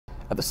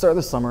At the start of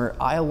the summer,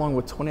 I, along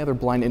with 20 other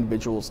blind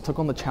individuals, took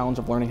on the challenge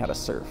of learning how to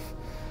surf.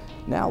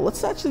 Now,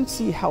 let's actually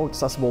see how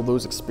accessible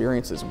those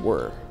experiences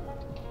were.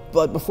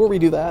 But before we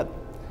do that,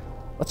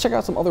 let's check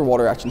out some other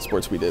water action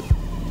sports we did.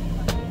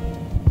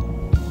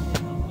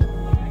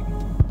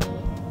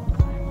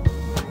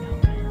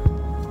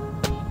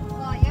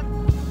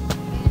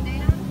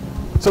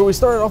 So we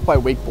started off by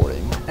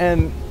wakeboarding,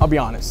 and I'll be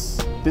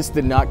honest, this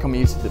did not come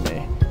easy to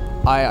me.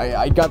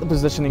 I got the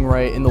positioning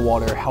right in the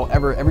water.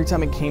 However, every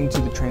time it came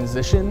to the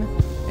transition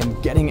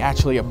and getting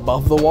actually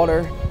above the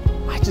water,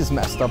 I just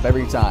messed up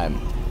every time.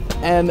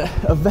 And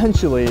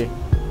eventually,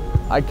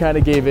 I kind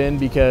of gave in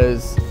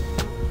because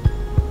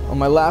on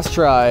my last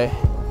try,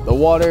 the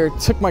water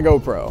took my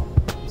GoPro.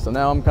 So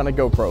now I'm kind of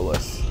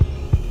GoPro-less.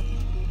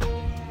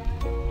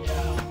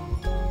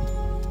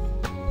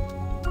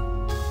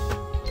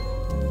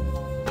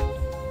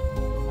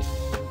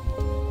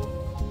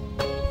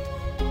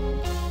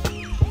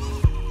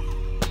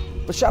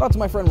 But shout out to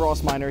my friend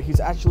Ross Miner. He's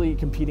actually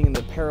competing in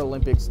the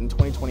Paralympics in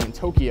 2020 in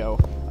Tokyo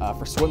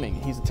for swimming.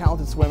 He's a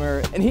talented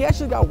swimmer, and he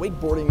actually got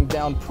wakeboarding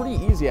down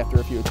pretty easy after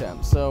a few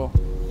attempts, so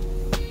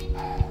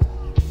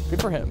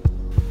good for him.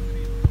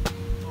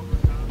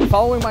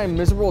 Following my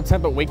miserable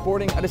attempt at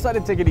wakeboarding, I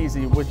decided to take it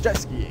easy with jet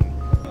skiing.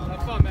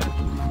 Have fun, man.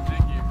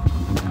 Thank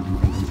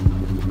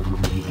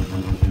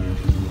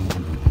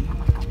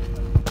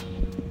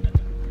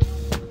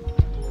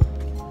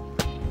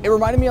It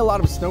reminded me a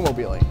lot of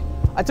snowmobiling.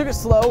 I took it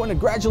slow and it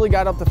gradually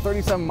got up to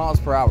 37 miles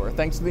per hour,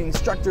 thanks to the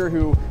instructor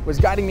who was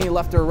guiding me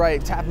left or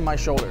right, tapping my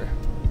shoulder.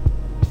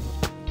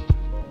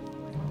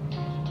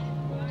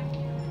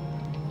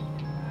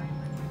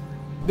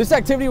 This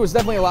activity was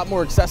definitely a lot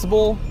more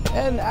accessible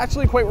and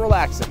actually quite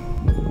relaxing.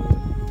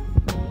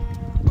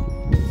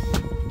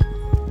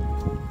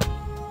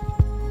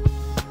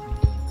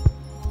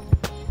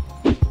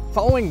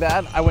 Following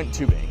that, I went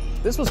tubing.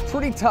 This was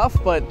pretty tough,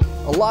 but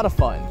a lot of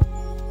fun.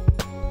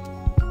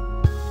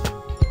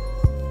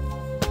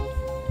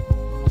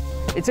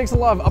 It takes a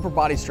lot of upper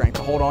body strength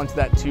to hold on to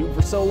that tube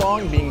for so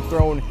long, being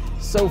thrown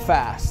so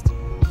fast.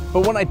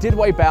 But when I did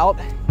wipe out,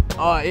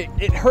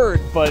 it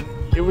hurt, but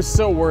it was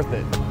so worth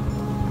it.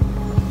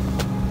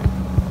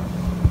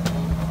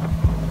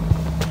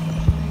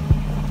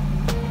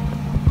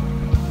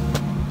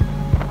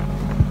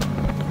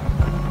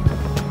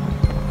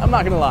 I'm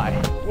not gonna lie,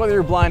 whether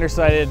you're blind or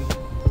sighted,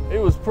 it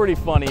was pretty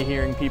funny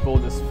hearing people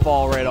just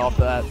fall right off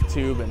that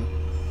tube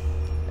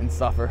and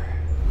suffer.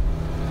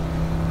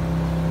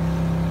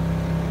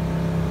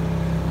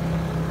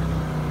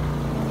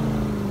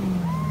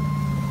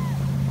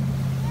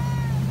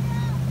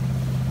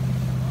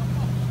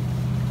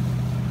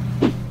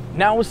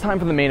 Now it's time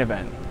for the main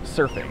event,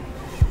 surfing.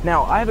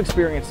 Now, I have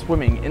experience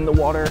swimming in the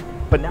water,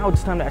 but now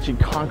it's time to actually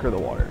conquer the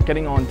water,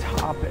 getting on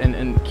top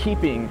and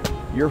keeping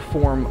your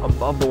form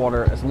above the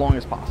water as long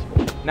as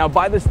possible. Now,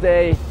 by this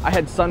day, I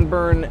had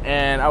sunburn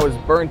and I was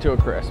burned to a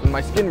crisp, and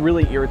my skin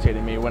really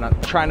irritated me when I'm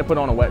trying to put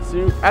on a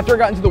wetsuit. After I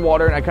got into the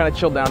water and I kind of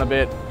chilled down a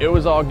bit, it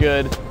was all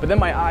good, but then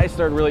my eyes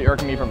started really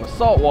irking me from the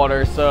salt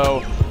water,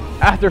 so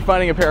after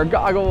finding a pair of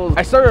goggles,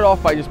 I started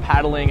off by just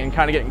paddling and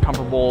kind of getting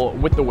comfortable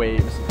with the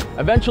waves.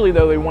 Eventually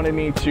though, they wanted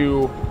me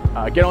to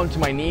get onto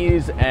my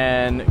knees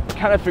and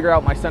kind of figure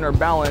out my center of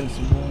balance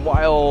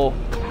while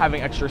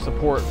having extra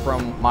support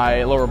from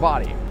my lower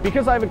body.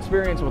 Because I have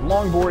experience with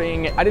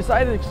longboarding, I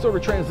decided to sort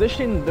of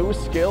transition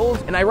those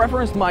skills, and I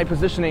referenced my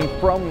positioning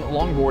from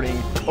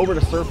longboarding over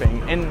to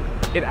surfing, and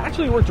it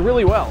actually worked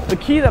really well. The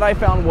key that I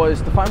found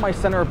was to find my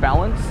center of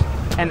balance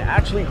and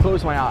actually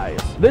close my eyes.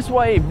 This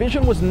way,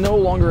 vision was no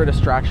longer a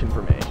distraction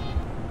for me.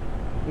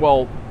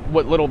 Well,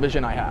 what little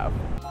vision I have.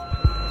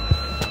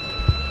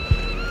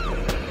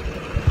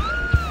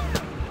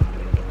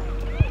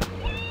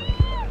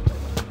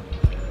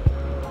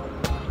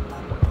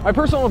 My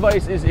personal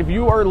advice is if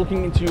you are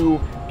looking into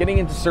getting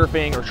into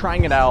surfing or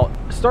trying it out,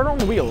 start on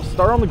the wheels,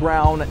 start on the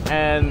ground,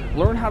 and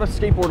learn how to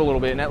skateboard a little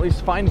bit, and at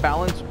least find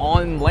balance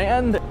on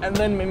land, and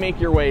then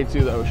make your way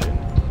to the ocean.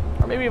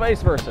 Or maybe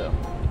vice versa.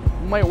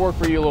 It might work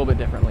for you a little bit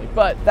differently.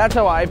 But that's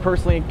how I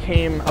personally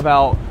came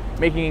about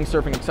making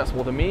surfing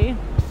accessible to me,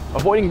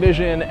 avoiding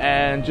vision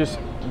and just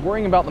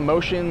worrying about the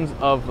motions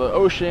of the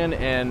ocean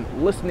and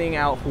listening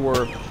out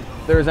for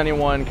if there's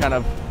anyone kind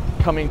of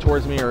coming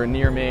towards me or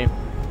near me.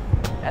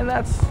 And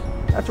that's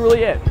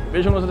really it.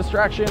 Vision was a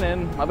distraction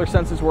and other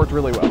senses worked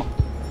really well.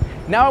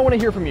 Now I want to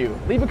hear from you.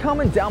 Leave a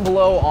comment down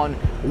below on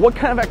what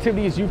kind of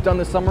activities you've done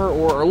this summer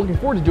or are looking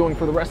forward to doing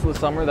for the rest of the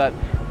summer that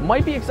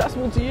might be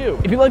accessible to you.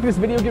 If you like this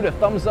video, give it a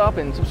thumbs up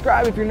and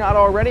subscribe if you're not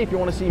already, if you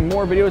want to see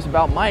more videos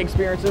about my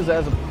experiences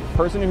as a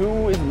person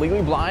who is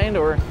legally blind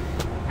or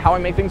how I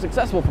make things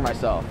accessible for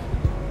myself.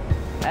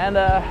 And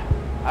I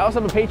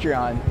also have a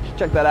Patreon. You should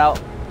check that out.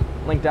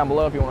 Link down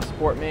below if you want to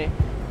support me.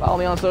 Follow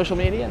me on social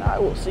media, and I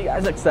will see you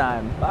guys next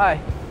time.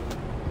 Bye.